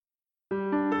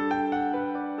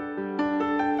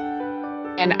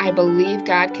And I believe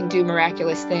God can do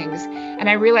miraculous things. And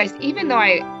I realized even though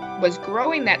I was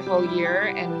growing that whole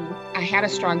year and I had a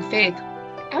strong faith,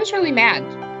 I was really mad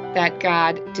that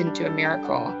God didn't do a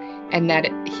miracle and that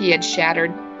he had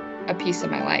shattered a piece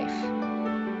of my life.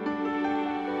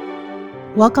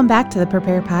 Welcome back to the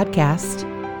Prepare Podcast.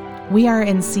 We are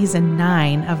in season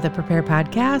 9 of the Prepare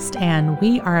Podcast, and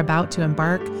we are about to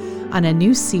embark on a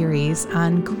new series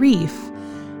on grief.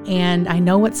 And I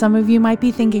know what some of you might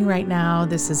be thinking right now.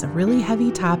 This is a really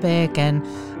heavy topic, and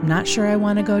I'm not sure I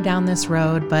want to go down this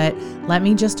road, but let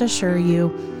me just assure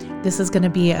you, this is going to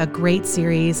be a great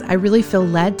series. I really feel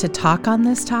led to talk on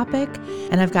this topic,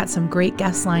 and I've got some great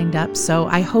guests lined up, so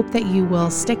I hope that you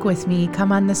will stick with me,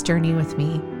 come on this journey with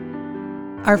me.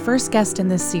 Our first guest in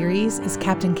this series is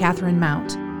Captain Catherine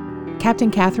Mount.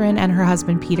 Captain Catherine and her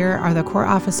husband Peter are the Corps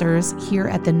officers here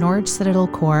at the Norwich Citadel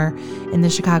Corps in the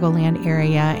Chicagoland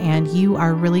area, and you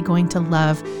are really going to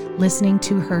love listening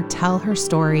to her tell her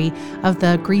story of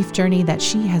the grief journey that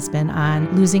she has been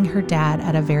on, losing her dad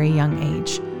at a very young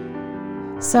age.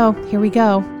 So here we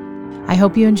go. I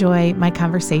hope you enjoy my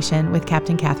conversation with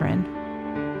Captain Catherine.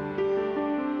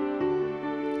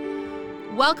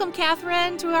 Welcome,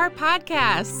 Catherine, to our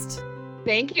podcast.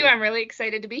 Thank you. I'm really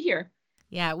excited to be here.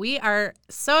 Yeah, we are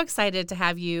so excited to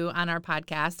have you on our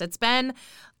podcast. It's been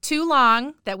too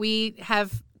long that we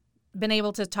have been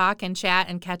able to talk and chat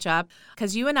and catch up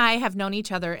because you and I have known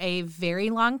each other a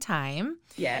very long time.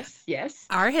 Yes.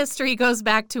 Our history goes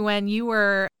back to when you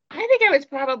were... I think I was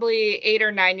probably 8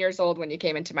 or 9 years old when you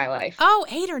came into my life. Oh,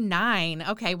 8 or 9.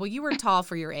 Okay, well, you were tall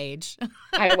for your age.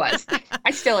 I was.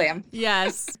 I still am.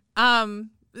 Yes.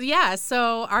 Yeah,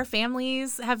 so our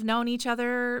families have known each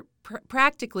other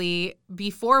practically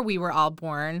before we were all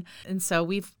born. And so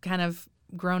we've kind of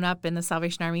grown up in the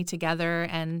Salvation Army together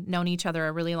and known each other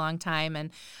a really long time.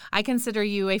 And I consider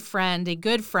you a friend, a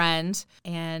good friend.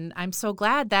 And I'm so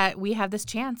glad that we have this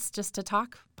chance just to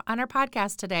talk on our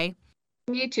podcast today.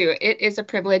 Me too. It is a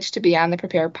privilege to be on the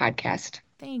Prepare Podcast.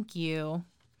 Thank you.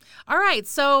 All right,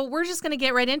 so we're just going to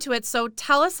get right into it. So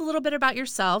tell us a little bit about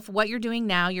yourself, what you're doing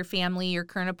now, your family, your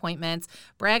current appointments,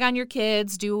 brag on your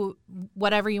kids, do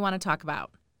whatever you want to talk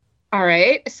about. All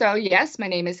right. So yes, my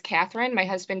name is Catherine. My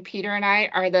husband Peter and I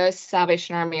are the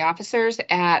Salvation Army officers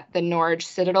at the Norwich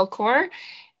Citadel Corps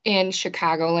in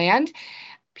Chicagoland.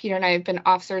 Peter and I have been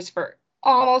officers for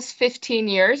almost 15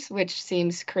 years, which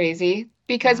seems crazy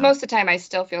because most of the time I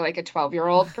still feel like a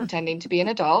 12-year-old pretending to be an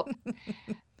adult.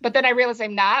 But then I realize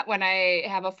I'm not when I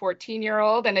have a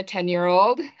 14-year-old and a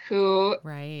 10-year-old who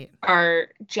are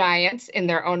giants in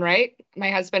their own right. My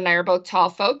husband and I are both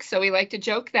tall folks, so we like to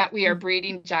joke that we are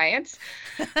breeding giants.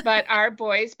 But our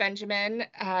boys, Benjamin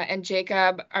and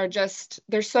Jacob,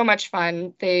 they're so much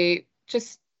fun. They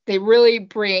really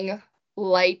bring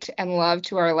light and love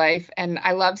to our life. And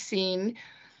I love seeing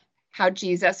how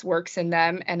Jesus works in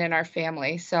them and in our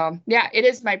family. So yeah, it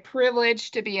is my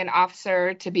privilege to be an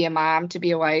officer, to be a mom, to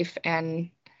be a wife, and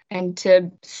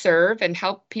to serve and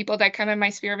help people that come in my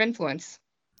sphere of influence.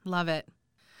 Love it.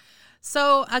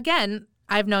 So again,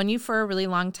 I've known you for a really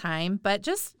long time, but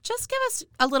just give us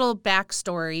a little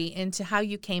backstory into how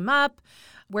you came up,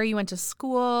 where you went to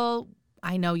school.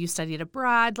 I know you studied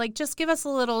abroad. Like, just give us a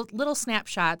little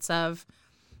snapshots of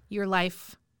your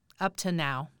life up to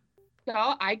now. So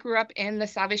I grew up in the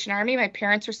Salvation Army. My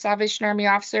parents were Salvation Army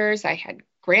officers. I had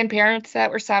grandparents that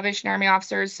were Salvation Army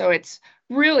officers. So it's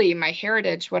really my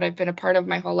heritage, what I've been a part of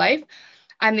my whole life.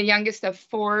 I'm the youngest of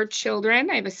 4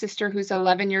 children. I have a sister who's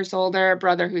 11 years older, a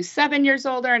brother who's 7 years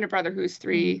older, and a brother who's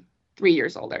three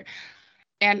years older.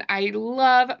 And I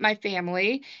love my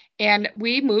family. And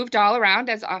we moved all around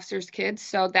as officers' kids.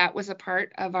 So that was a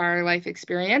part of our life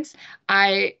experience.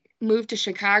 I moved to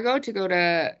Chicago to go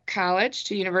to college,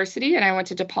 to university, and I went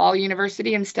to DePaul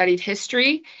University and studied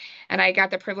history. And I got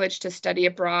the privilege to study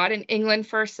abroad in England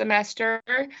for a semester,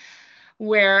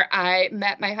 where I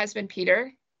met my husband,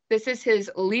 Peter. This is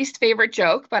his least favorite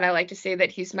joke, but I like to say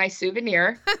that he's my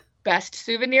souvenir, best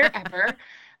souvenir ever.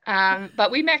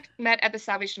 But we met at the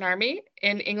Salvation Army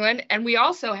in England, and we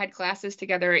also had classes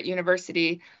together at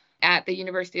university at the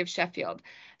University of Sheffield.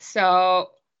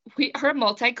 So we are a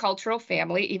multicultural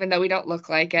family, even though we don't look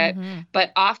like it. Mm-hmm.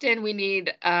 But often we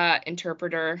need an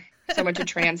interpreter, someone to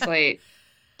translate.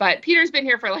 But Peter's been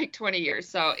here for like 20 years,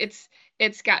 so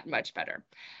it's gotten much better.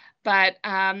 But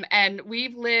and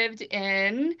we've lived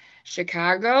in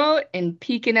Chicago, in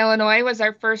Pekin, Illinois was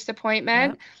our first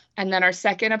appointment. Yeah. And then our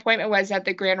second appointment was at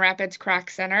the Grand Rapids Croc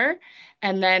Center.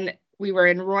 And then we were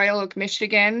in Royal Oak,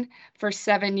 Michigan for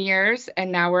 7 years.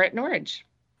 And now we're at Norwich.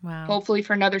 Wow. Hopefully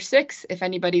for another 6, if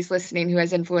anybody's listening who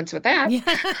has influence with that.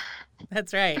 Yeah,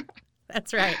 that's right.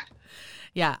 That's right.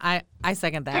 Yeah, I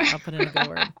second that. I'll put in a good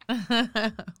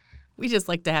word. We just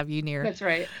like to have you near. That's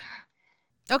right.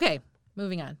 Okay,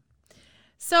 moving on.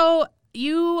 So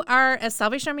you are a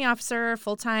Salvation Army officer,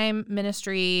 full-time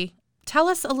ministry. Tell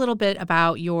us a little bit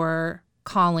about your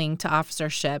calling to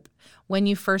officership, when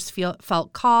you first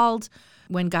felt called,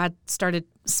 when God started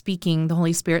speaking, the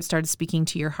Holy Spirit started speaking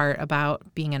to your heart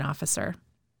about being an officer.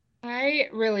 I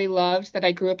really loved that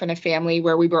I grew up in a family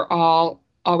where we were all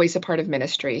always a part of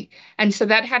ministry. And so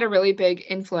that had a really big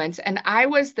influence. And I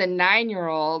was the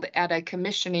 9-year-old at a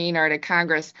commissioning or at a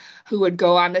Congress who would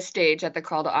go on the stage at the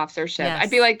call to officership.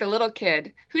 I'd be Yes. like the little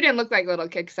kid who didn't look like a little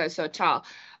kid because I was so tall.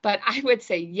 But I would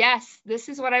say, yes, this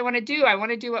is what I want to do. I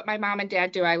want to do what my mom and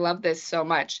dad do. I love this so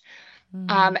much.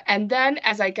 Mm, And then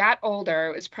as I got older,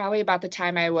 it was probably about the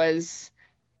time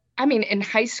in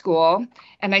high school,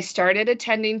 and I started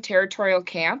attending territorial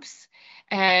camps,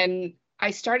 and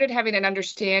I started having an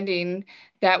understanding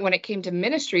that when it came to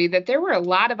ministry, that there were a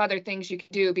lot of other things you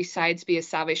could do besides be a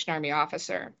Salvation Army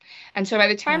officer. And so by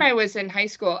the time yeah. I was in high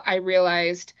school, I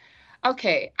realized,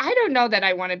 okay, I don't know that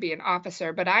I want to be an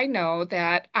officer, but I know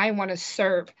that I want to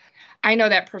serve. I know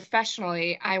that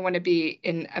professionally, I want to be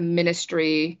in a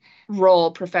ministry role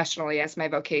professionally as my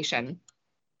vocation.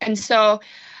 And so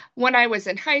when I was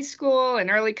in high school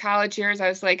and early college years, I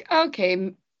was like,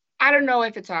 okay, I don't know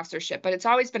if it's officership, but it's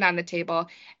always been on the table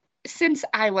since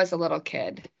I was a little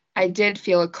kid. I did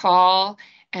feel a call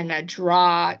and a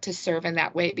draw to serve in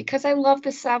that way because I love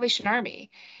the Salvation Army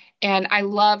and I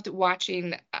loved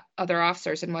watching other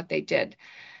officers and what they did.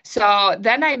 So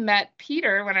then I met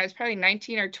Peter when I was probably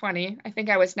 19 or 20. I think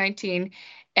I was 19,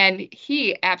 and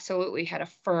he absolutely had a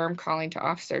firm calling to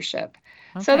officership.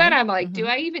 So then Okay. I'm like, do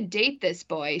Mm-hmm. I even date this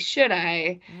boy? Should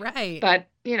I? Right. But,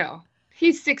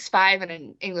 he's 6'5" and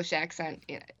an English accent.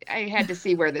 I had to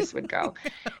see where this would go.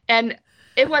 And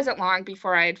it wasn't long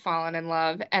before I had fallen in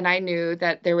love, and I knew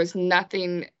that there was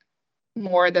nothing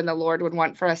more than the Lord would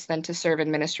want for us than to serve in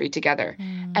ministry together.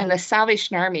 Mm, And the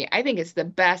Salvation Army, I think, is the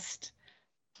best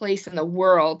place in the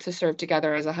world to serve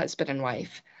together as a husband and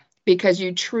wife because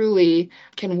you truly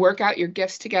can work out your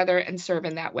gifts together and serve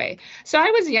in that way. So I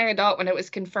was a young adult when it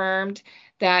was confirmed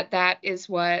that that is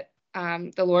what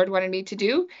the Lord wanted me to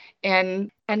do. And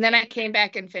then I came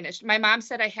back and finished. My mom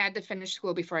said I had to finish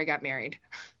school before I got married.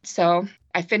 So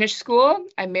I finished school,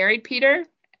 I married Peter,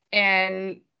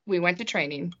 and we went to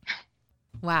training.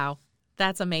 wow.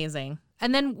 That's amazing.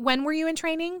 And then when were you in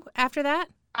training after that?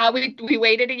 We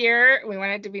waited a year. We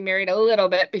wanted to be married a little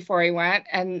bit before we went,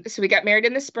 and so we got married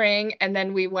in the spring, and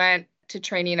then we went to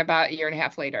training about a year and a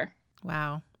half later.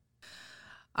 Wow.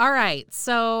 All right.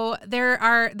 So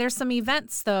there's some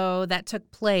events though that took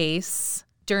place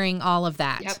during all of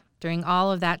Yep. that. During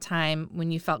all of that time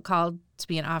when you felt called to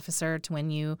be an officer to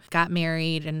when you got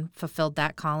married and fulfilled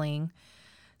that calling.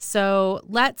 So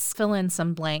let's fill in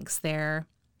some blanks there.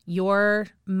 Your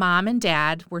mom and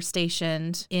dad were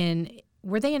stationed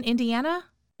were they in Indiana?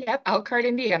 Yep. Elkhart,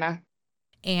 Indiana.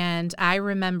 And I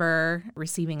remember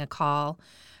receiving a call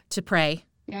to pray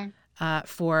Yeah.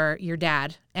 for your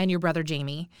dad and your brother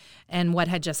Jamie and what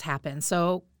had just happened.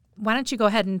 So why don't you go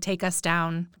ahead and take us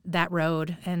down that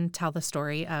road and tell the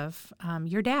story of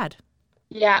your dad?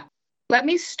 Yeah. Let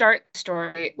me start the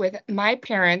story with my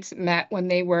parents met when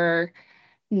they were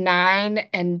 9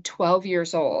 and 12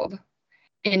 years old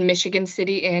in Michigan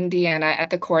City, Indiana,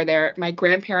 at the Corps there. My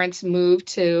grandparents moved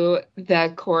to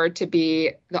the Corps to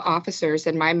be the officers,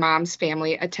 and my mom's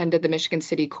family attended the Michigan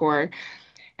City Corps.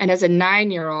 And as a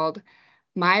 9-year-old,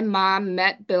 my mom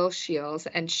met Bill Shields,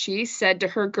 and she said to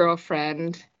her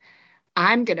girlfriend,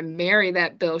 I'm going to marry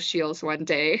that Bill Shields one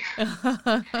day.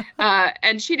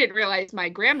 And she didn't realize my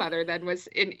grandmother then was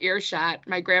in earshot,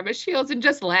 my grandma Shields, and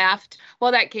just laughed.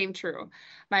 Well, that came true.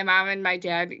 My mom and my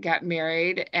dad got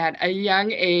married at a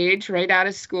young age, right out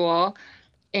of school,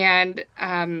 and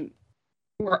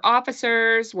were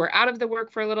officers, were out of the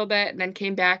work for a little bit, and then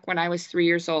came back when I was 3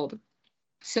 years old.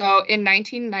 So in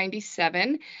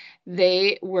 1997,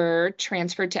 they were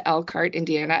transferred to Elkhart,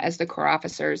 Indiana, as the Corps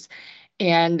officers.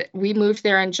 And we moved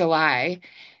there in July.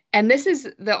 And this is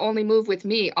the only move with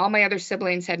me. All my other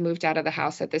siblings had moved out of the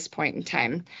house at this point in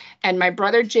time. And my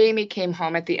brother Jamie came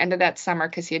home at the end of that summer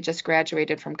because he had just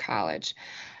graduated from college.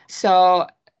 So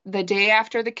the day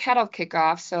after the kettle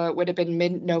kickoff, so it would have been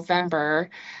mid-November,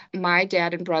 my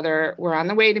dad and brother were on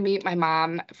the way to meet my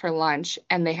mom for lunch,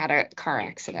 and they had a car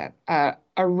accident, a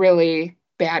really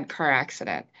bad car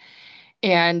accident.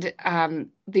 And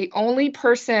the only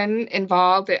person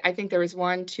involved, I think there was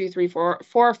one, two, three, four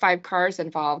or five cars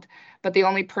involved, but the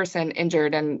only person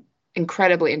injured and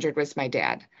incredibly injured was my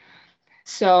dad.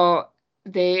 So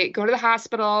they go to the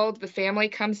hospital, the family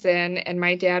comes in, and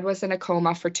my dad was in a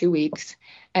coma for 2 weeks,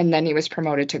 and then he was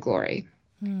promoted to glory.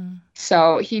 Mm.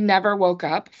 So he never woke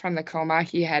up from the coma.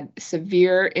 He had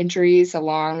severe injuries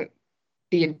along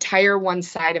the entire one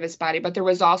side of his body, but there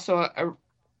was also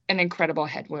an incredible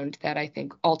head wound that I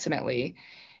think ultimately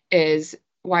is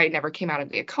why he never came out of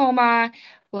the coma,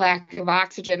 lack of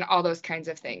oxygen, all those kinds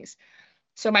of things.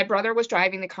 So my brother was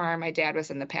driving the car and my dad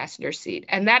was in the passenger seat.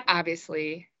 And that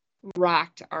obviously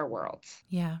rocked our worlds.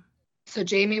 Yeah. So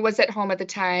Jamie was at home at the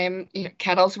time.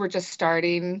 Kettles were just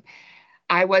starting.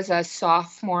 I was a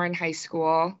sophomore in high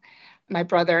school. My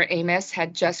brother Amos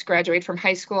had just graduated from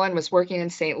high school and was working in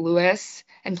St. Louis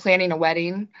and planning a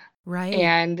wedding. Right.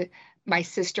 And my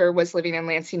sister was living in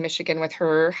Lansing, Michigan with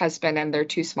her husband and their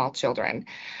two small children.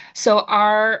 So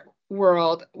our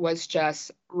world was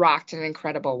just rocked in an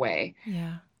incredible way.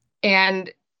 Yeah.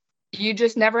 And you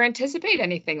just never anticipate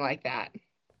anything like that.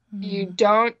 You Mm.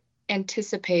 don't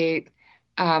anticipate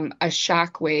a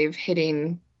shock wave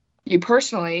hitting you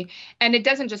personally. And it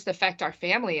doesn't just affect our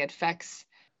family, it affects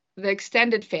the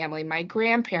extended family, my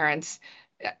grandparents,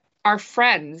 our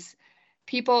friends,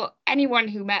 people, anyone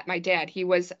who met my dad. He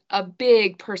was a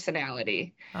big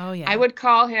personality. Oh, I yeah. would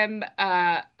call him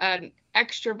an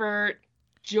extrovert,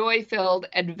 joy-filled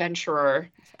adventurer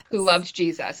who Yes. loves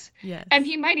Jesus. Yes. And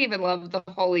he might even love the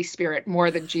Holy Spirit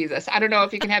more than Jesus. I don't know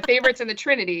if you can have favorites in the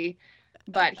Trinity,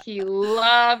 but he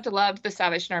loved the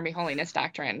Salvation Army holiness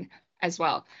doctrine as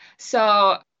well.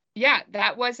 So, yeah,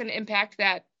 that was an impact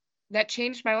that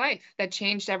changed my life, that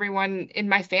changed everyone in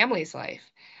my family's life.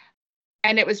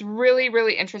 And it was really,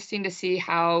 really interesting to see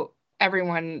how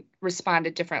everyone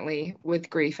responded differently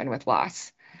with grief and with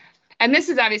loss. And this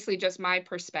is obviously just my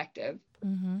perspective.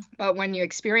 Mm-hmm. But when you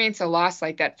experience a loss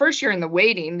like that, first you're in the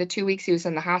waiting, the 2 weeks he was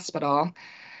in the hospital.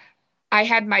 I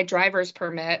had my driver's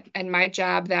permit, and my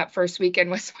job that first weekend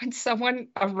was when someone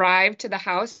arrived to the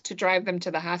house to drive them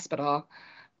to the hospital.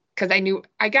 Because I knew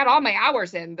I got all my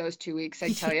hours in those 2 weeks,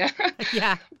 I tell you.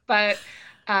 Yeah. But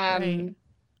Right. um,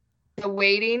 the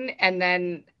waiting and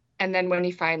then when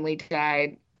he finally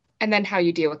died, and then how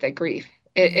you deal with that grief.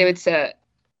 Yeah. It's a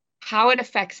how it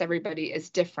affects everybody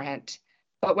is different.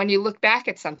 But when you look back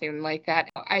at something like that,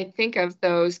 I think of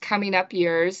those coming up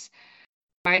years.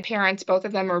 My parents, both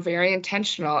of them, were very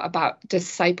intentional about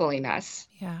discipling us.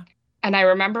 Yeah. And I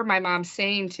remember my mom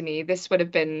saying to me, this would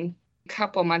have been a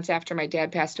couple months after my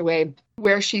dad passed away,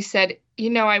 where she said,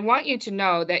 I want you to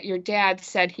know that your dad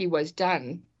said he was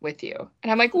done with you.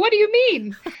 And I'm like, what do you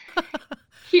mean?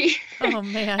 He Oh,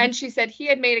 man. and she said he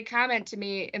had made a comment to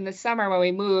me in the summer when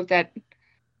we moved that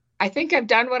I think I've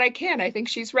done what I can. I think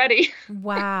she's ready.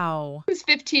 Wow. This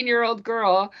 15-year-old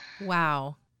girl.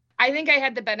 Wow. I think I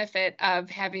had the benefit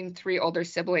of having three older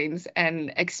siblings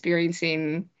and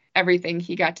experiencing everything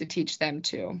he got to teach them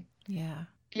too. Yeah.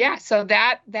 Yeah, so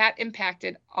that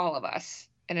impacted all of us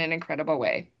in an incredible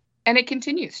way. And it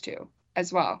continues to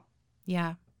as well.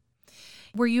 Yeah.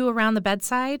 Were you around the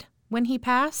bedside when he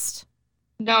passed?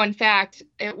 No, in fact,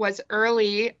 it was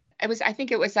early. I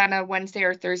think it was on a Wednesday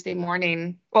or Thursday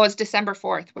morning. Well, it was December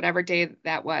 4th, whatever day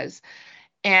that was.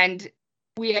 And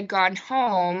we had gone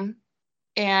home,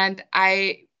 and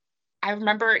I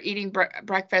remember eating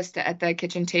breakfast at the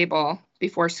kitchen table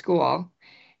before school.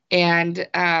 And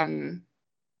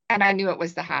I knew it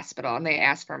was the hospital, and they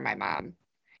asked for my mom.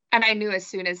 And I knew as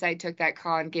soon as I took that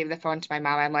call and gave the phone to my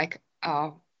mom, I'm like,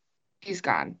 oh, he's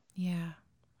gone. Yeah.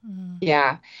 Mm.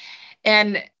 Yeah.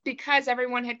 And because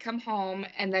everyone had come home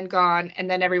and then gone, and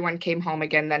then everyone came home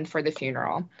again then for the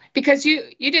funeral. Because you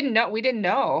didn't know, we didn't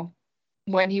know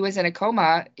when he was in a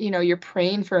coma, you're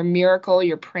praying for a miracle,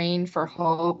 you're praying for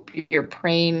hope, you're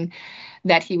praying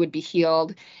that he would be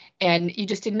healed, and you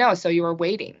just didn't know, so you were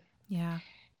waiting. Yeah.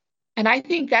 And I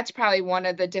think that's probably one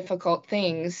of the difficult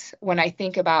things when I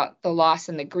think about the loss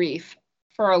and the grief.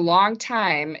 For a long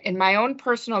time in my own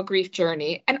personal grief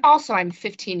journey, and also I'm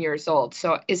 15 years old,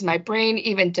 so is my brain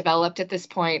even developed at this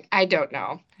point? I don't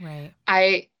know. Right.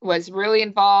 I was really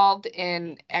involved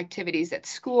in activities at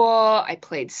school. I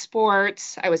played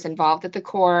sports. I was involved at the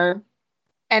Corps.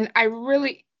 And I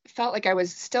really felt like I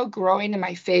was still growing in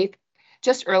my faith.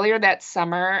 Just earlier that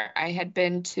summer, I had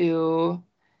been to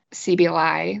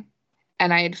CBLI,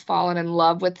 and I had fallen in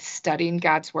love with studying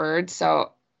God's word.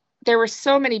 So there were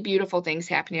so many beautiful things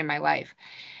happening in my life.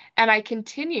 And I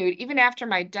continued, even after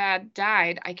my dad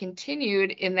died, I continued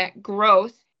in that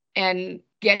growth and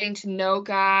getting to know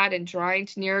God and drawing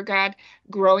to near God,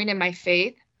 growing in my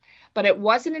faith. But it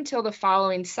wasn't until the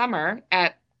following summer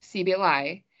at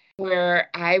CBLI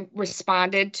where I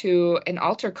responded to an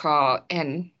altar call,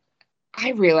 and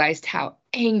I realized how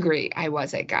angry I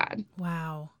was at God.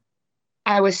 Wow.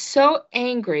 I was so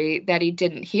angry that he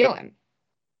didn't heal him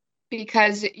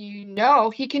because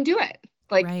he can do it.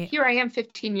 Like Right. here I am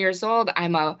 15 years old.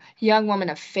 I'm a young woman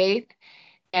of faith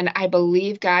and I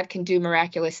believe God can do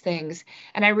miraculous things.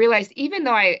 And I realized even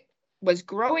though I was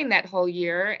growing that whole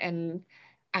year and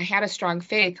I had a strong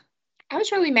faith, I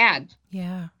was really mad.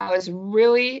 Yeah. I was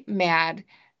really mad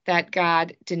that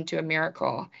God didn't do a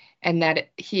miracle and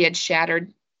that he had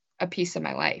shattered a piece of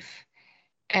my life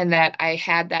and that I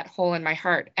had that hole in my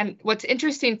heart. And what's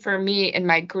interesting for me in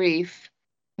my grief,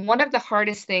 one of the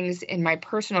hardest things in my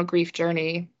personal grief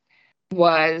journey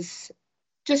was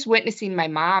just witnessing my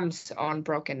mom's own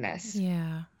brokenness.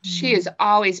 Yeah. She has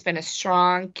always been a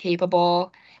strong,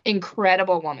 capable,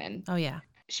 incredible woman. Oh, yeah.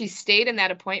 She stayed in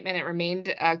that appointment and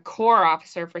remained a Corps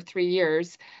officer for 3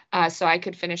 years, so I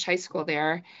could finish high school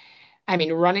there. I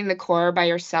mean, running the Corps by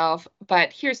herself.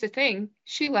 But here's the thing,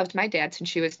 she loved my dad since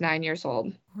she was 9 years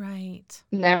old. Right.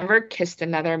 Never kissed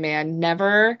another man,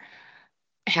 never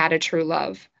had a true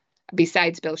love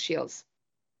besides Bill Shields.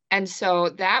 And so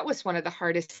that was one of the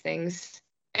hardest things.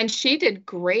 And she did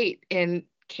great in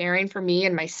caring for me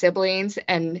and my siblings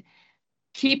and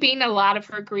keeping a lot of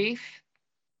her grief,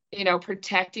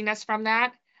 protecting us from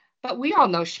that. But we all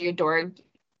know she adored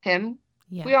him.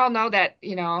 Yeah. We all know that,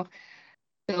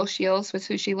 Bill Shields was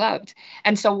who she loved.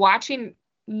 And so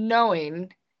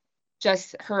knowing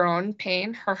just her own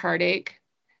pain, her heartache,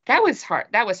 that was hard.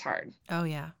 That was hard. Oh,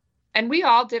 yeah. And we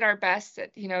all did our best,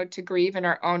 to grieve in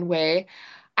our own way.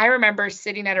 I remember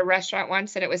sitting at a restaurant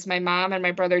once, and it was my mom and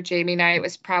my brother Jamie and I. It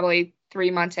was probably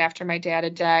 3 months after my dad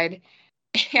had died.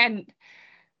 And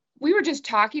we were just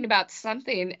talking about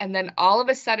something, and then all of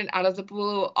a sudden, out of the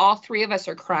blue, all three of us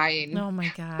are crying. Oh,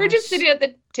 my We're just gosh. sitting at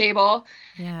the table,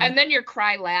 Yeah. and then you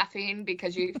cry laughing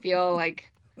because you feel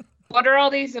like, what are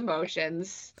all these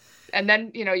emotions? And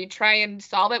then, you try and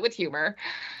solve it with humor.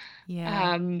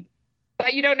 Yeah.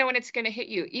 But you don't know when it's going to hit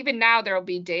you. Even now, there'll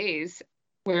be days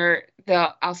where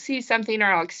I'll see something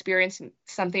or I'll experience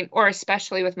something, or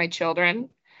especially with my children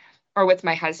or with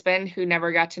my husband who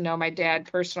never got to know my dad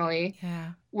personally,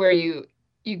 Yeah. where you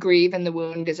grieve and the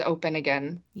wound is open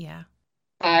again. Yeah.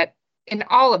 But in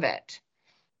all of it,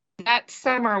 that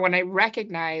summer when I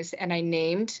recognized and I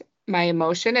named my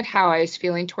emotion and how I was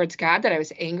feeling towards God, that I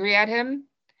was angry at him,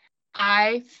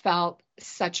 I felt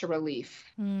such a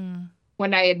relief.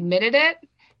 When I admitted it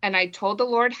and I told the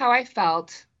Lord how I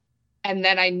felt, and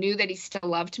then I knew that he still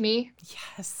loved me.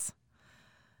 Yes.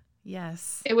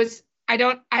 Yes.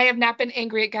 I have not been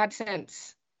angry at God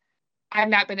since. I've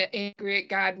not been angry at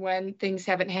God when things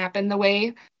haven't happened the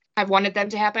way I've wanted them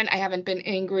to happen. I haven't been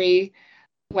angry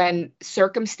when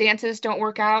circumstances don't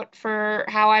work out for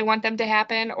how I want them to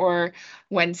happen, or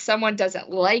when someone doesn't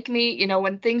like me,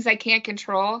 when things I can't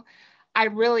control. I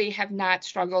really have not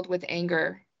struggled with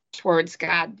anger towards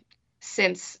God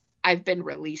since I've been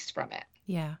released from it.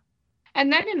 Yeah.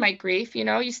 And then in my grief,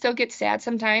 you still get sad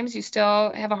sometimes, you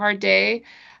still have a hard day,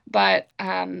 but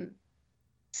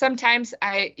sometimes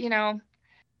I'm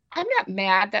not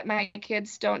mad that my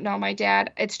kids don't know my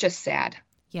dad. It's just sad.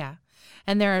 Yeah.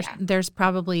 And there's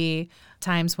probably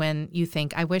times when you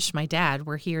think, I wish my dad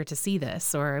were here to see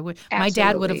this, or my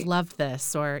dad would have loved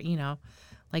this, or,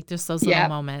 like just those little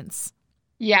moments.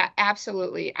 Yeah,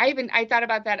 absolutely. I thought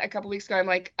about that a couple weeks ago. I'm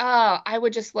like, oh, I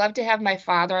would just love to have my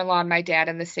father-in-law and my dad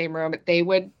in the same room. They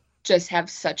would just have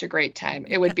such a great time.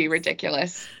 It would be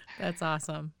ridiculous. That's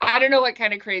awesome. I don't know what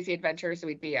kind of crazy adventures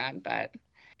we'd be on, but.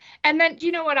 And then, do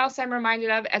you know what else I'm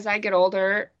reminded of as I get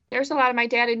older? There's a lot of my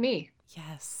dad in me.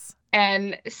 Yes.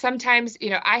 And sometimes,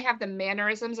 I have the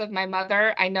mannerisms of my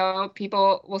mother. I know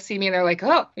people will see me and they're like,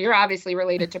 oh, you're obviously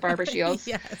related to Barbara Shields.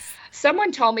 Yes.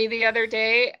 Someone told me the other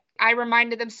day, I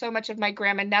reminded them so much of my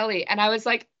grandma Nellie. And I was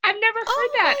like, I've never heard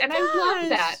that. And I love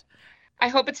that. I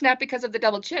hope it's not because of the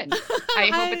double chin.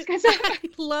 I hope it's because I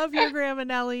love your grandma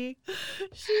Nellie.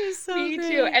 She's so Me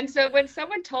great. too. And so when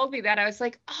someone told me that, I was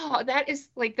like, oh, that is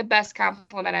like the best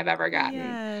compliment I've ever gotten.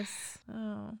 Yes.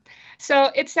 Oh. So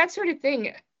it's that sort of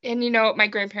thing. And, my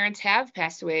grandparents have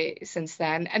passed away since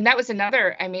then. And that was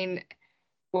another,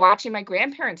 watching my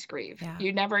grandparents grieve. Yeah.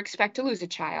 You never expect to lose a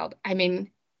child.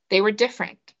 They were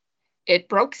different. It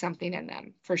broke something in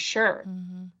them, for sure.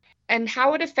 Mm-hmm. And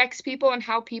how it affects people and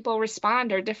how people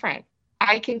respond are different.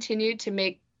 I continued to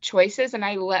make choices, and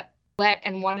I let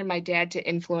and wanted my dad to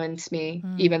influence me,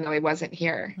 even though he wasn't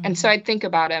here. Mm-hmm. And so I'd think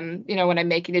about him, when I'm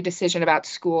making a decision about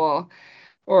school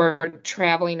or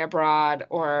traveling abroad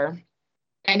or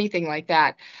anything like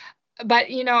that. But,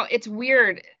 it's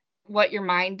weird what your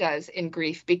mind does in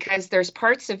grief, because there's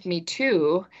parts of me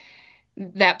too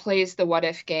that plays the what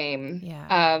if game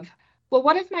of, well,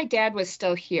 what if my dad was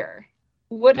still here?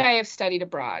 Would I have studied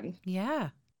abroad? Yeah.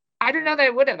 I don't know that I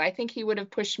would have. I think he would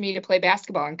have pushed me to play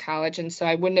basketball in college, and so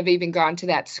I wouldn't have even gone to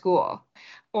that school.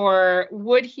 Or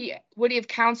would he have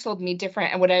counseled me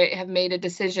different and would I have made a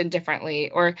decision differently?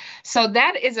 Or so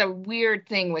that is a weird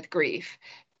thing with grief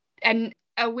and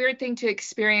a weird thing to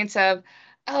experience of,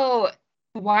 oh,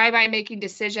 why am I making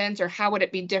decisions or how would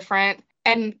it be different?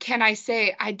 And can I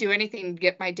say I'd do anything to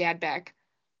get my dad back?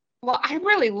 Well, I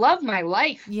really love my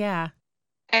life. Yeah.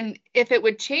 And if it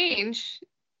would change,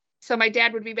 so my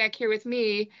dad would be back here with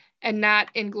me and not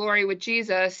in glory with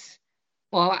Jesus,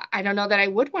 well, I don't know that I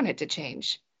would want it to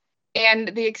change. And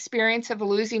the experience of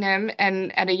losing him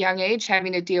and at a young age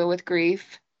having to deal with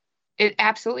grief, it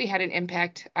absolutely had an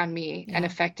impact on me and Yeah.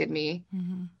 affected me.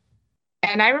 Hmm.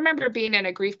 And I remember being in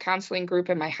a grief counseling group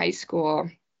in my high school.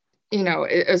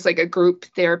 It was like a group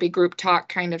therapy, group talk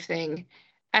kind of thing.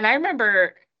 And I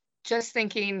remember just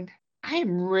thinking, I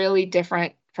am really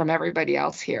different from everybody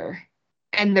else here.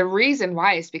 And the reason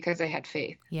why is because I had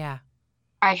faith. Yeah.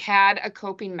 I had a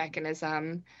coping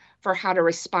mechanism for how to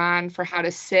respond, for how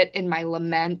to sit in my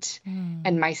lament Mm.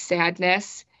 and my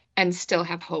sadness and still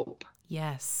have hope.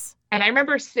 Yes. And I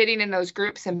remember sitting in those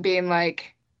groups and being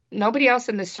like, nobody else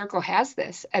in this circle has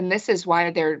this. And this is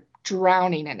why they're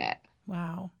drowning in it.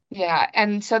 Wow. Yeah.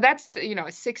 And so that's, a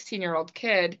 16-year-old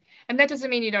kid. And that doesn't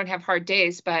mean you don't have hard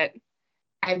days, but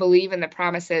I believe in the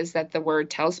promises that the word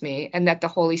tells me and that the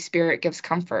Holy Spirit gives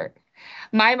comfort.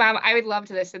 My mom, I would love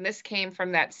to this, and this came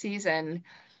from that season.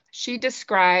 She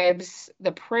describes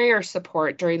the prayer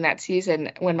support during that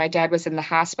season when my dad was in the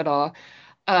hospital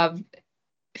of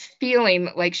feeling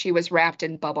like she was wrapped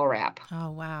in bubble wrap.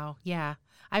 Oh, wow. Yeah.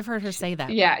 I've heard her say that.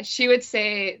 Yeah, she would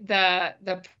say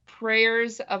the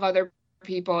prayers of other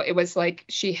people, it was like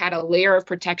she had a layer of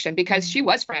protection because Mm. she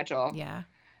was fragile. Yeah.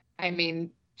 I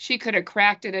mean, she could have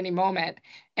cracked at any moment.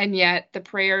 And yet the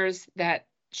prayers that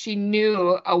she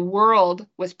knew a world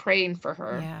was praying for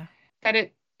her, Yeah. that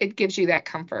it gives you that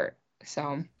comfort.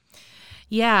 So,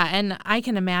 Yeah. And I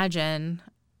can imagine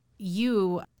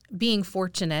you being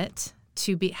fortunate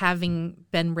to be having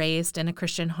been raised in a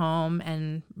Christian home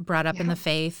and brought up in yeah. the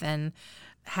faith and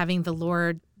having the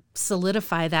Lord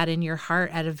solidify that in your heart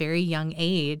at a very young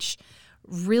age.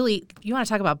 Really, you want to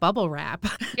talk about bubble wrap,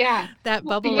 Yeah. that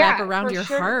Well, bubble wrap yeah, around for your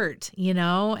sure. heart,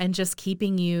 and just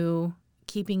keeping you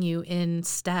in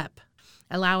step,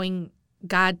 allowing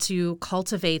God to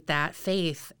cultivate that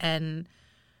faith. And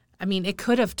I mean, it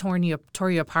could have tore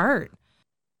you apart.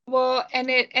 Well, and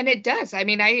it does. I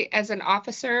mean, I as an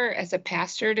officer, as a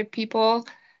pastor to people,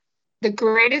 the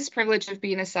greatest privilege of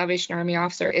being a Salvation Army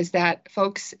officer is that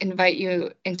folks invite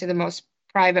you into the most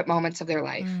private moments of their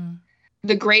life. Mm,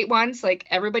 The great ones, like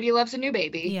everybody loves a new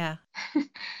baby, yeah.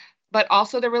 but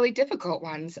also the really difficult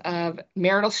ones of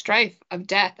marital strife, of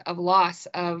death, of loss,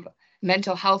 of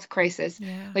mental health crisis.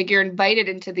 Yeah. Like you're invited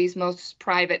into these most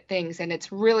private things, and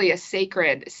it's really a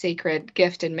sacred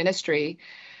gift in ministry.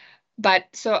 But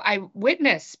so I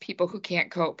witness people who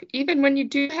can't cope, even when you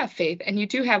do have faith and you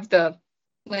do have the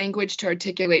language to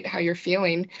articulate how you're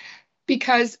feeling,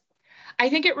 because I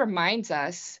think it reminds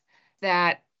us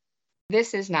that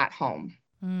this is not home.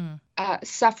 Mm,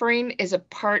 Suffering is a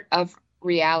part of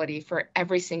reality for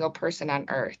every single person on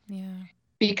earth yeah.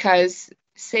 because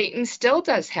Satan still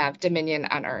does have dominion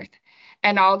on earth.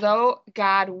 And although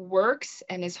God works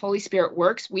and his Holy Spirit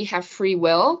works, we have free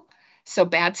will. So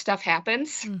bad stuff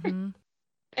happens. Mm-hmm.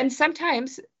 And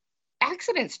sometimes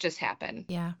accidents just happen.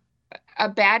 Yeah. A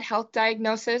bad health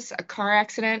diagnosis, a car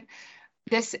accident.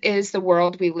 This is the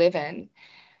world we live in.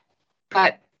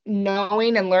 But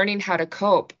knowing and learning how to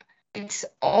cope, it's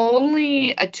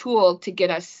only a tool to get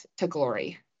us to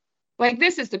glory. Like,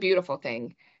 this is the beautiful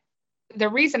thing. The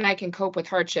reason I can cope with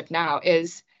hardship now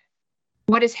is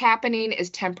what is happening is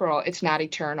temporal, it's not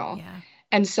eternal. Yeah.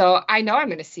 And so I know I'm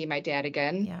going to see my dad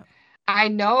again. Yeah. I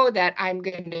know that I'm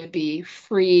going to be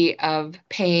free of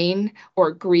pain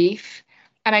or grief.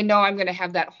 And I know I'm going to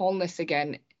have that wholeness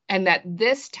again. And that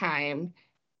this time,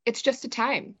 it's just a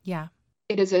time. Yeah.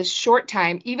 It is a short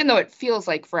time, even though it feels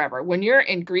like forever. When you're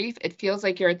in grief, it feels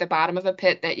like you're at the bottom of a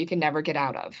pit that you can never get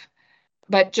out of.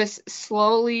 But just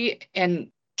slowly and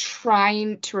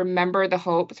trying to remember the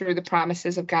hope through the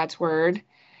promises of God's word,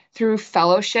 through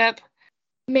fellowship.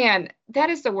 Man, that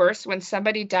is the worst when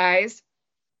somebody dies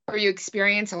or you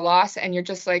experience a loss and you're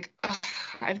just like, "Ugh,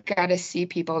 I've got to see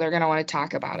people. They're going to want to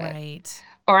talk about it. Right.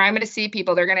 Or I'm going to see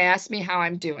people. They're going to ask me how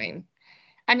I'm doing."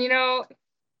 And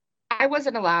I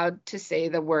wasn't allowed to say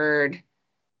the word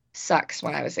sucks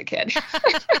when I was a kid.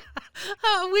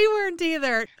 Oh, we weren't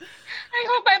either. I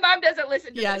hope my mom doesn't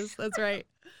listen to Yes, this. that's right.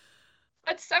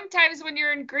 But sometimes when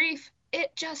you're in grief,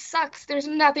 it just sucks. There's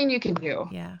nothing you can do.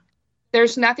 Yeah.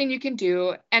 There's nothing you can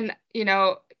do. And,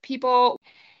 people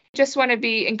just want to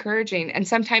be encouraging. And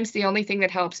sometimes the only thing that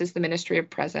helps is the ministry of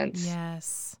presence.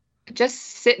 Yes. Just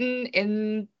sitting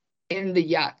in the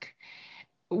yuck.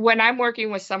 When I'm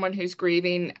working with someone who's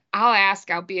grieving,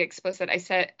 I'll be explicit.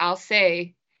 I'll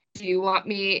say, do you want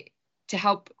me to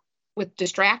help with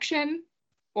distraction?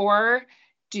 Or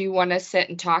do you want to sit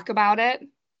and talk about it?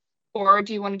 Or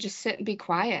do you want to just sit and be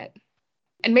quiet?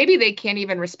 And maybe they can't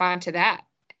even respond to that.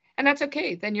 And that's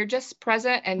okay. Then you're just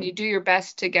present and you do your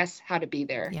best to guess how to be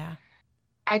there. Yeah.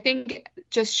 I think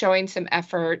just showing some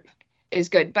effort is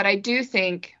good. But I do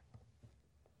think,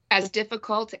 as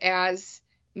difficult as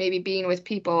maybe being with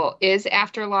people is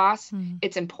after loss,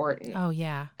 it's important. Oh,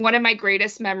 yeah. One of my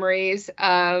greatest memories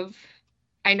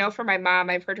I know for my mom,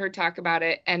 I've heard her talk about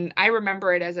it, and I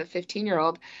remember it as a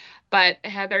 15-year-old. But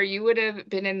Heather, you would have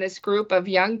been in this group of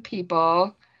young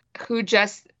people who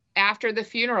just, after the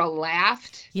funeral,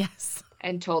 laughed. Yes.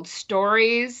 And told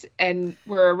stories and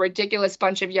were a ridiculous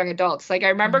bunch of young adults. Like, I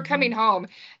remember coming home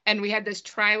and we had this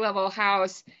tri-level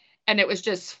house and it was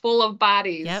just full of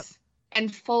bodies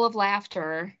and full of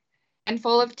laughter and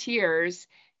full of tears.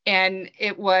 And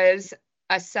it was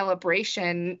a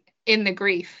celebration in the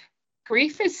grief.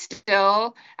 Grief is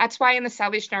still, that's why in the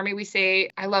Salvation Army we say,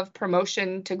 I love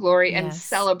promotion to glory and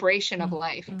celebration of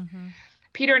life.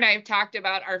 Peter and I have talked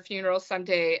about our funeral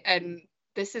someday, and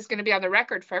this is going to be on the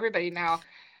record for everybody now.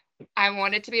 I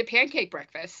want it to be a pancake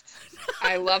breakfast.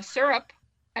 I love syrup.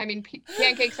 I mean,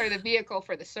 pancakes are the vehicle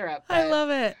for the syrup. I love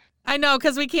it. I know,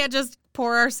 because we can't just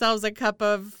pour ourselves a cup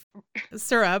of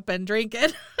syrup and drink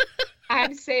it.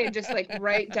 I'm saying just like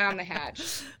right down the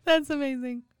hatch. That's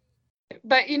amazing.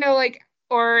 But,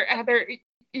 or Heather,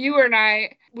 you and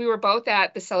I, we were both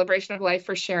at the Celebration of Life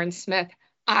for Sharon Smith.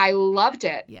 I loved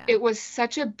it. Yeah. It was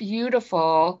such a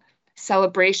beautiful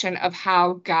celebration of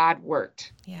how God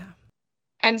worked. Yeah.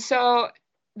 And so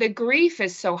the grief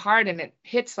is so hard and it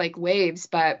hits like waves,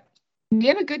 but we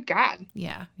have a good God.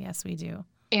 Yeah. Yes, we do.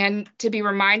 And to be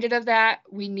reminded of that,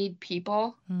 we need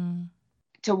people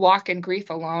to walk in grief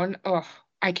alone. Oh,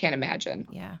 I can't imagine.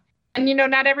 Yeah. And,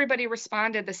 not everybody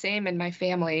responded the same in my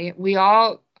family. We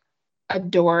all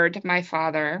adored my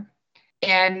father.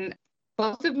 And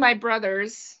both of my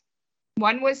brothers,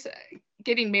 one was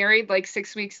getting married like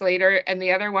 6 weeks later, and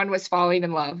the other one was falling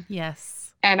in love.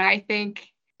 Yes. And I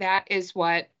think that is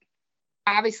what,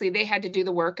 obviously they had to do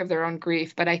the work of their own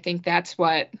grief, but I think that's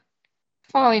what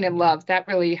falling in love, that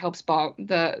really helps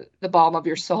the balm of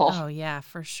your soul. Oh, yeah,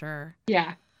 for sure.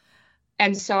 Yeah.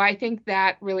 And so I think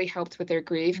that really helped with their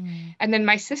grief. And then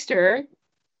my sister,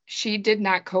 she did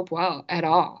not cope well at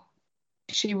all.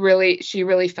 She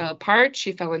really fell apart.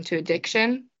 She fell into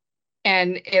addiction,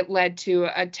 and it led to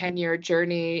a 10-year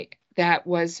journey that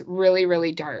was really,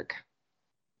 really dark,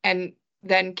 and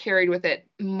then carried with it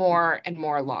more and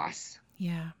more loss.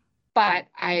 Yeah. But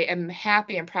I am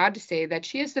happy and proud to say that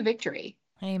she is the victory.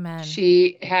 Amen.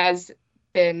 She has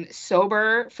been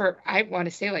sober for, I want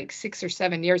to say, like 6 or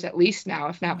 7 years at least now,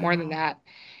 if not more than that.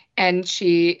 And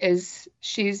she's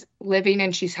living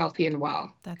and she's healthy and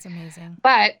well. That's amazing.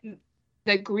 But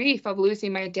the grief of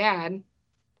losing my dad,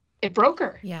 it broke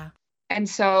her. Yeah. And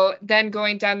so then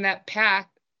going down that path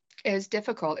is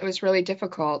difficult. It was really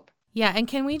difficult. Yeah. And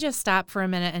can we just stop for a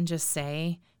minute and just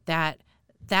say that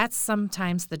that's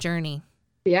sometimes the journey?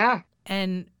 Yeah.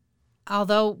 And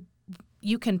although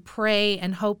you can pray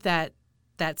and hope that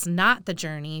that's not the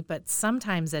journey, but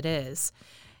sometimes it is.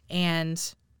 And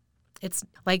it's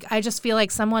like, I just feel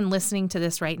like someone listening to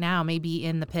this right now may be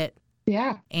in the pit.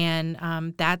 Yeah. And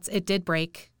it did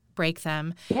break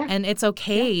them. Yeah. And it's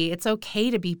okay. Yeah. It's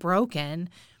okay to be broken.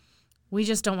 We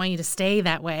just don't want you to stay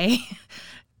that way.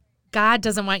 God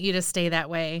doesn't want you to stay that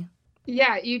way.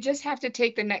 Yeah. You just have to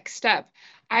take the next step.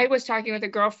 I was talking with a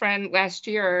girlfriend last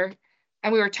year,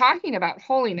 and we were talking about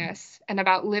holiness and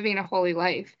about living a holy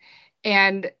life.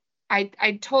 And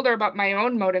I told her about my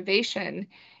own motivation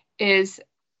is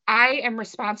I am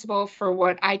responsible for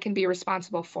what I can be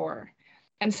responsible for.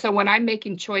 And so when I'm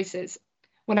making choices,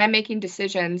 when I'm making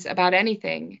decisions about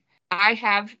anything, I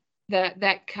have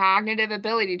that cognitive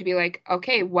ability to be like,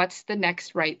 okay, what's the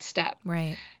next right step?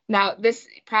 Right. Now, this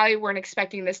probably weren't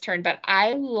expecting this turn, but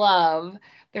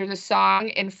there's a song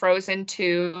in Frozen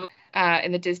 2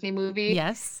 in the Disney movie.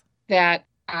 Yes. That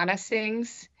Anna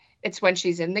sings. It's when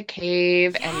she's in the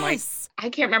cave. Yes. And like, I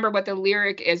can't remember what the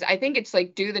lyric is. I think it's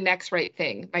like, do the next right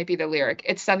thing might be the lyric.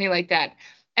 It's something like that.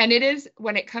 And it is,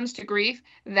 when it comes to grief,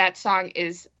 that song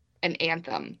is an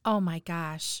anthem. Oh my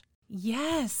gosh.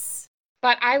 Yes.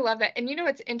 But I love that. And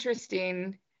it's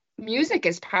interesting. Music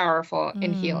is powerful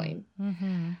in healing.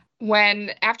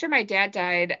 When after my dad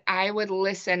died, I would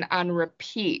listen on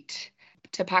repeat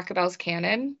to Pachelbel's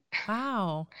Canon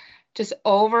Wow. just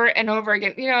over and over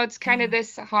again. It's kind of Yeah.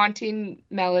 this haunting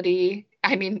melody.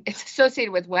 I mean, it's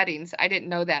associated with weddings. I didn't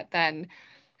know that then,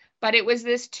 but it was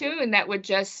this tune that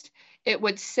it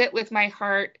would sit with my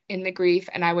heart in the grief,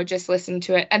 and I would just listen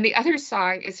to it. And the other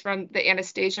song is from the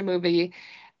Anastasia movie.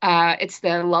 It's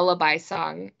the lullaby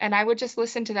song, and I would just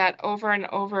listen to that over and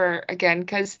over again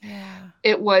because Yeah.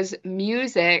 it was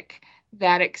music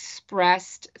that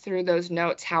expressed through those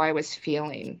notes how I was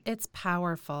feeling. It's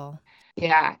powerful.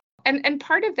 Yeah. And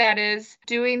part of that is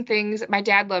doing things. My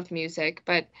dad loved music,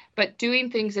 but doing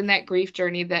things in that grief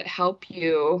journey that help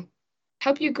you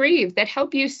grieve, that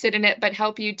help you sit in it, but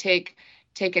help you take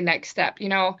a next step.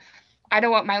 I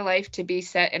don't want my life to be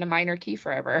set in a minor key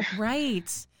forever,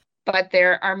 Right. but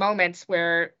there are moments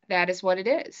where that is what it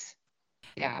is.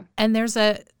 Yeah. And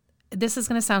this is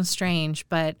going to sound strange,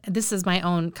 but this is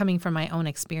coming from my own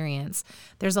experience.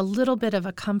 There's a little bit of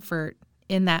a comfort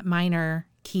in that minor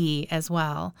key as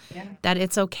well, Yeah. that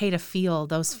it's okay to feel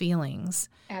those feelings.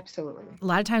 Absolutely. A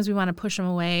lot of times we want to push them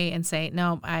away and say,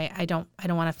 no, I don't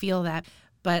want to feel that.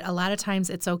 But a lot of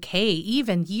times it's okay,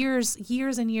 even years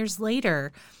and years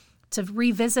later, to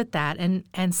revisit that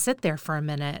and sit there for a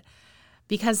minute,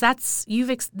 because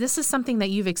this is something that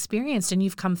you've experienced and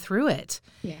you've come through it.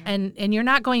 Yeah. And you're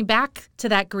not going back to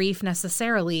that grief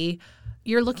necessarily.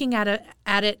 You're looking at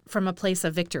it from a place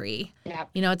of victory. Yeah.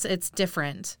 It's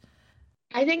different.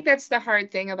 I think that's the hard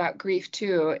thing about grief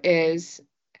too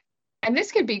and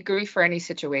this could be grief for any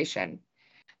situation.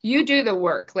 You do the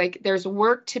work, like there's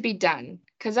work to be done,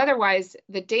 because otherwise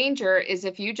the danger is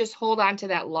if you just hold on to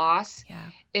that loss, Yeah.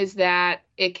 is that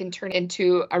it can turn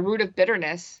into a root of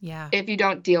bitterness. Yeah. If you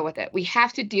don't deal with it. We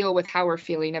have to deal with how we're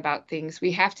feeling about things.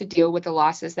 We have to deal with the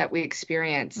losses that we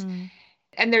experience.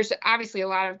 And there's obviously a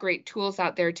lot of great tools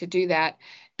out there to do that,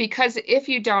 because if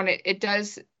you don't, it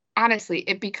does, honestly,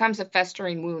 it becomes a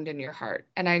festering wound in your heart.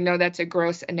 And I know that's a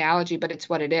gross analogy, but it's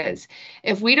what it is.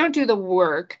 If we don't do the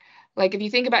work, like if you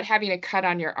think about having a cut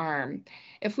on your arm,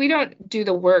 if we don't do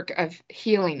the work of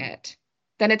healing it,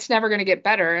 then it's never going to get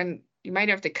better. And you might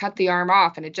have to cut the arm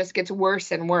off and it just gets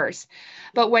worse and worse.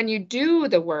 But when you do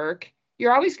the work,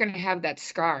 you're always going to have that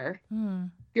scar.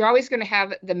 You're always going to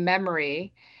have the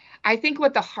memory. I think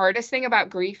what the hardest thing about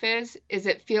grief is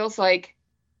it feels like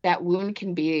that wound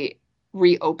can be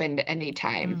reopened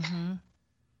anytime.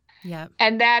 Yeah.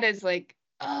 And that is like,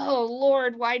 oh,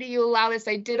 Lord, why do you allow this?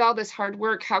 I did all this hard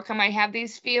work. How come I have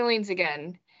these feelings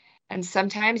again? And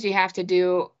sometimes you have to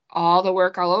do all the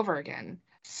work all over again.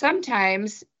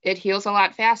 Sometimes it heals a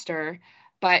lot faster,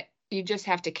 but you just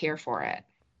have to care for it.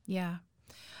 Yeah.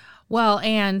 Well,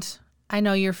 and I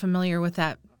know you're familiar with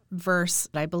that verse.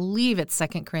 I believe it's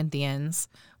 2 Corinthians,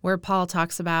 where Paul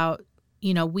talks about,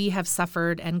 we have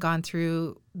suffered and gone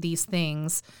through these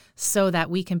things so that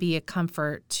we can be a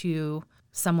comfort to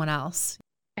someone else.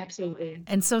 Absolutely.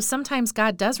 And so sometimes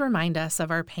God does remind us of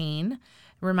our pain,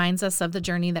 reminds us of the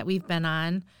journey that we've been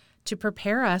on to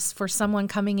prepare us for someone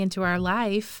coming into our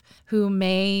life who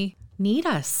may need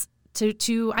us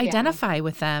to identify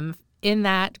with them in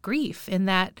that grief, in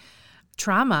that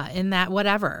trauma, in that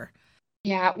whatever.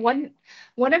 Yeah. One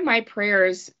of my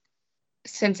prayers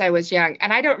since I was young,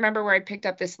 and I don't remember where I picked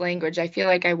up this language. I feel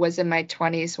like I was in my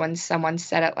 20s when someone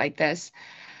said it like this.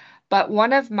 But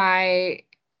one of my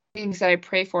things that I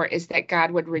pray for is that God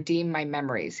would redeem my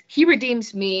memories. He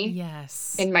redeems me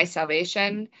Yes. in my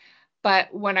salvation.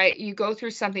 But when you go through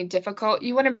something difficult,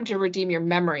 you want him to redeem your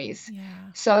memories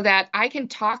so that I can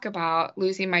talk about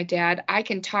losing my dad. I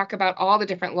can talk about all the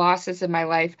different losses in my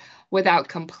life without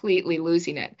completely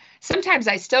losing it. Sometimes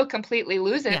I still completely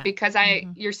lose it because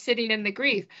you're sitting in the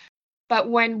grief. But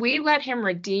when we let him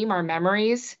redeem our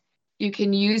memories, you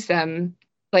can use them,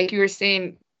 like you were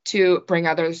saying, to bring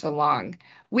others along.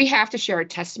 We have to share our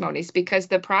testimonies, because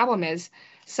the problem is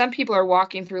some people are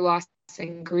walking through loss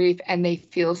and grief and they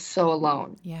feel so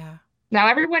alone. Yeah. Now,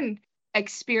 everyone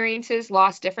experiences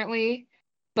loss differently,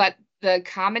 but the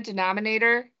common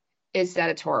denominator is that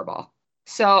it's horrible.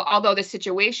 So although the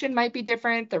situation might be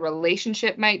different, the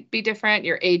relationship might be different,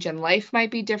 your age in life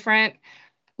might be different,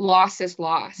 loss is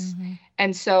loss.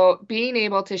 And so being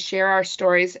able to share our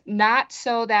stories, not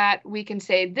so that we can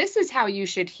say, this is how you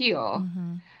should heal,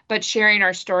 but sharing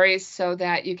our stories so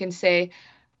that you can say,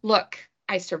 look,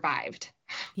 I survived.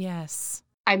 Yes.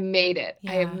 I made it.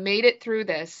 Yeah. I have made it through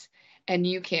this, and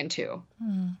you can too.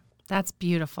 That's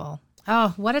beautiful.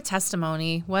 Oh, what a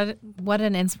testimony. What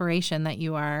an inspiration that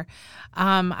you are.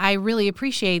 I really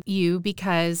appreciate you,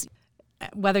 because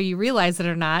whether you realize it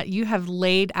or not, you have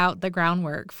laid out the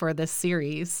groundwork for this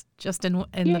series just in the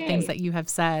things Yay. that you have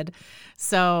said.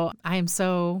 So I am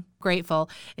so grateful.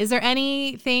 Is there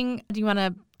anything, do you want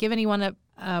to give anyone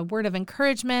a word of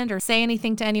encouragement or say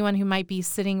anything to anyone who might be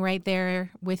sitting right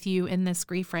there with you in this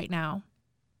grief right now?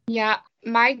 Yeah,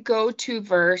 my go-to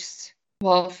verse,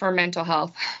 well, for mental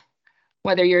health,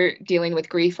 whether you're dealing with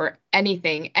grief or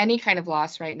anything, any kind of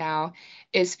loss right now,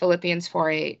 is Philippians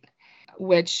 4:8,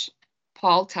 which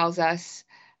Paul tells us.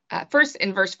 First,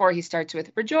 in verse 4, he starts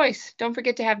with rejoice. Don't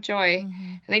forget to have joy.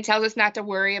 Mm-hmm. And he tells us not to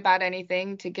worry about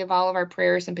anything, to give all of our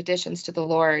prayers and petitions to the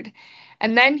Lord.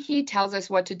 And then he tells us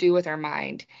what to do with our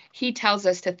mind. He tells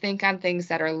us to think on things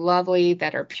that are lovely,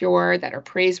 that are pure, that are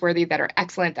praiseworthy, that are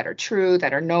excellent, that are true,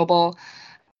 that are noble.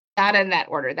 Not in that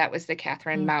order. That was the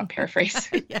Catherine Mount paraphrase.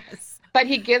 Yes. But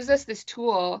he gives us this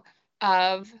tool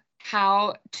of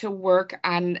how to work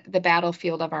on the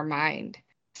battlefield of our mind.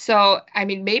 So, I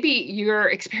mean, maybe you're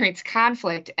experiencing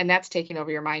conflict and that's taking over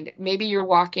your mind. Maybe you're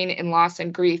walking in loss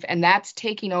and grief and that's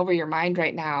taking over your mind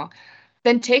right now.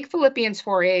 Then take Philippians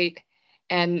 4:8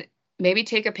 and maybe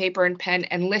take a paper and pen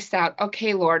and list out,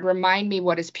 okay, Lord, remind me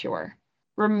what is pure.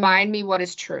 Remind me what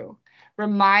is true.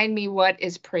 Remind me what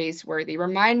is praiseworthy.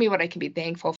 Remind me what I can be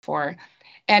thankful for.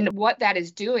 And what that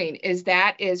is doing is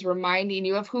that is reminding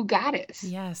you of who God is.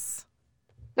 Yes.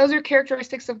 Those are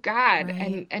characteristics of God.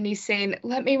 Right. And he's saying,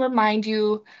 let me remind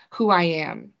you who I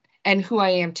am and who I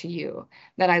am to you,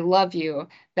 that I love you,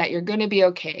 that you're going to be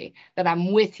okay, that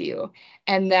I'm with you.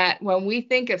 And that when we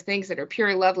think of things that are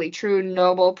pure, lovely, true,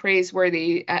 noble,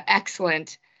 praiseworthy,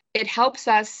 excellent, it helps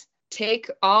us take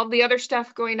all the other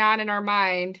stuff going on in our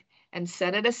mind and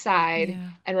set it aside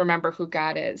and remember who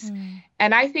God is.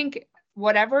 And I think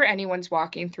whatever anyone's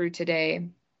walking through today,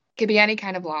 could be any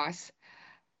kind of loss.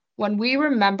 When we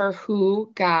remember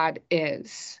who God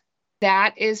is,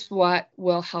 that is what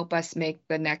will help us make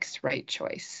the next right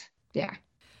choice. Yeah.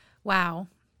 Wow.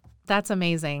 That's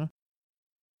amazing.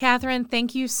 Catherine,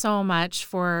 thank you so much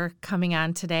for coming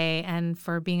on today and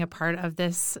for being a part of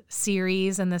this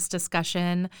series and this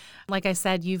discussion. Like I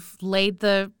said, you've laid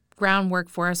the groundwork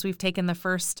for us. We've taken the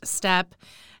first step,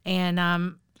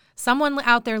 and someone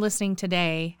out there listening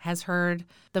today has heard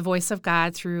the voice of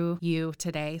God through you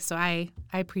today. So I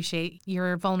appreciate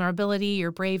your vulnerability,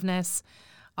 your braveness,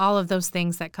 all of those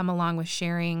things that come along with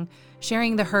sharing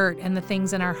the hurt and the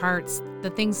things in our hearts,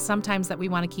 the things sometimes that we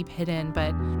want to keep hidden,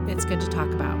 but it's good to talk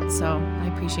about. So I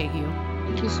appreciate you.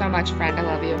 Thank you so much, friend. I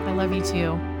love you. I love you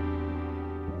too.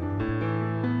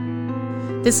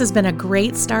 This has been a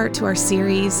great start to our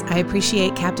series. I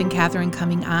appreciate Captain Catherine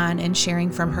coming on and sharing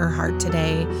from her heart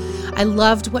today. I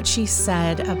loved what she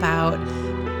said about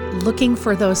looking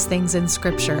for those things in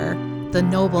Scripture, the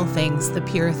noble things, the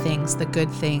pure things, the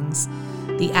good things,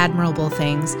 the admirable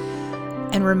things,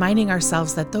 and reminding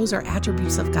ourselves that those are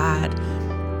attributes of God.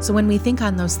 So when we think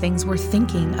on those things, we're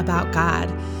thinking about God.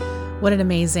 What an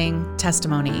amazing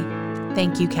testimony.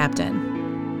 Thank you, Captain.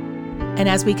 And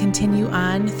as we continue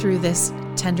on through this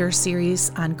tender series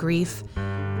on grief,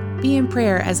 be in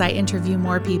prayer as I interview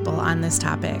more people on this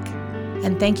topic.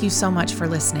 And thank you so much for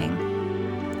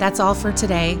listening. That's all for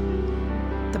today.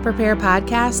 The Prepare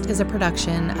Podcast is a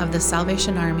production of the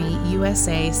Salvation Army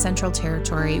USA Central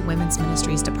Territory Women's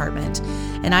Ministries Department,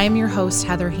 and I am your host,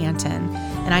 Heather Hanton,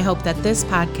 and I hope that this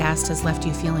podcast has left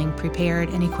you feeling prepared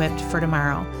and equipped for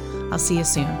tomorrow. I'll see you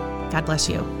soon. God bless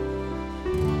you.